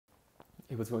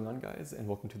Hey, what's going on, guys, and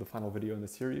welcome to the final video in the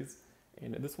series.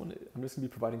 And in this one, I'm just going to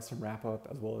be providing some wrap up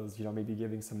as well as, maybe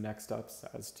giving some next steps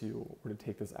as to where to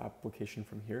take this application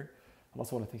from here. I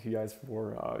also want to thank you guys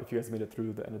for, if you guys made it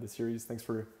through the end of the series, thanks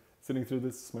for sitting through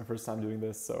this. It's my first time doing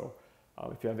this, so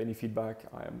if you have any feedback,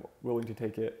 I'm willing to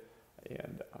take it.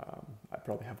 And I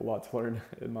probably have a lot to learn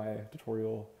in my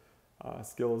tutorial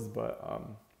skills, but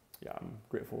yeah, I'm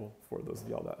grateful for those of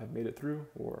y'all that have made it through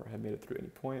or have made it through any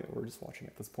point or just watching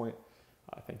at this point.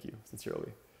 Thank you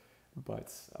sincerely.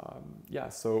 But yeah,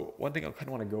 so one thing I kind of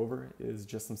want to go over is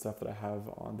just some stuff that I have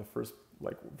on the first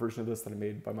version of this that I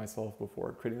made by myself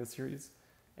before creating the series,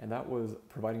 and that was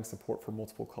providing support for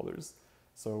multiple colors.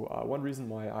 So one reason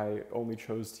why I only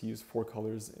chose to use 4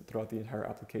 colors throughout the entire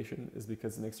application is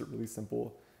because it makes it really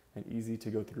simple and easy to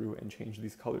go through and change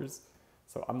these colors.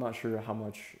 So I'm not sure how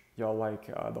much y'all like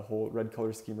the whole red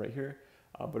color scheme right here,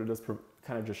 but it does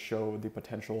kind of just show the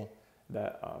potential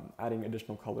that adding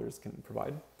additional colors can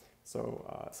provide.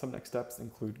 So some next steps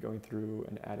include going through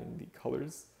and adding the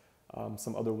colors.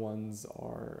 Some other ones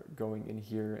are going in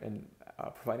here and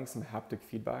providing some haptic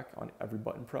feedback on every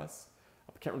button press.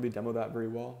 I can't really demo that very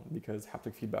well because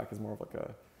haptic feedback is more of like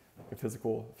a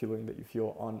physical feeling that you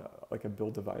feel on like a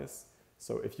build device.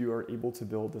 So if you are able to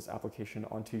build this application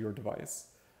onto your device,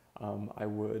 I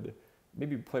would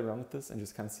maybe play around with this and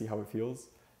just kind of see how it feels,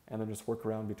 and then just work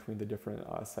around between the different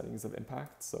settings of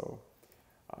impact. So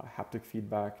haptic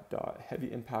feedback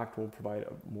heavy impact will provide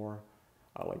a more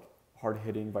like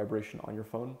hard-hitting vibration on your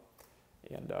phone.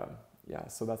 And yeah,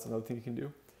 so that's another thing you can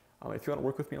do. If you want to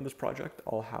work with me on this project,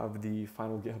 I'll have the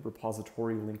final GitHub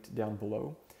repository linked down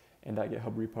below. And that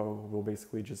GitHub repo will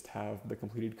basically just have the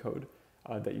completed code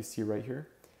that you see right here.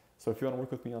 So if you want to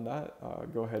work with me on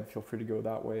that, go ahead, feel free to go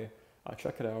that way.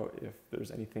 Check it out if there's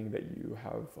anything that you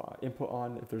have input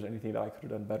on, if there's anything that I could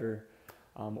have done better,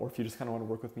 or if you just kind of want to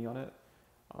work with me on it.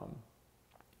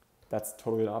 That's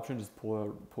totally an option. Just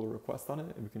pull a request on it,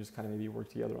 and we can just kind of maybe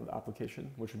work together on the application,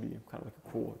 which would be kind of like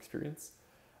a cool experience.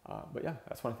 But yeah, I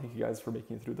just want to thank you guys for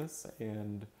making it through this,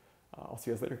 and I'll see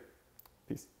you guys later.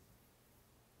 Peace.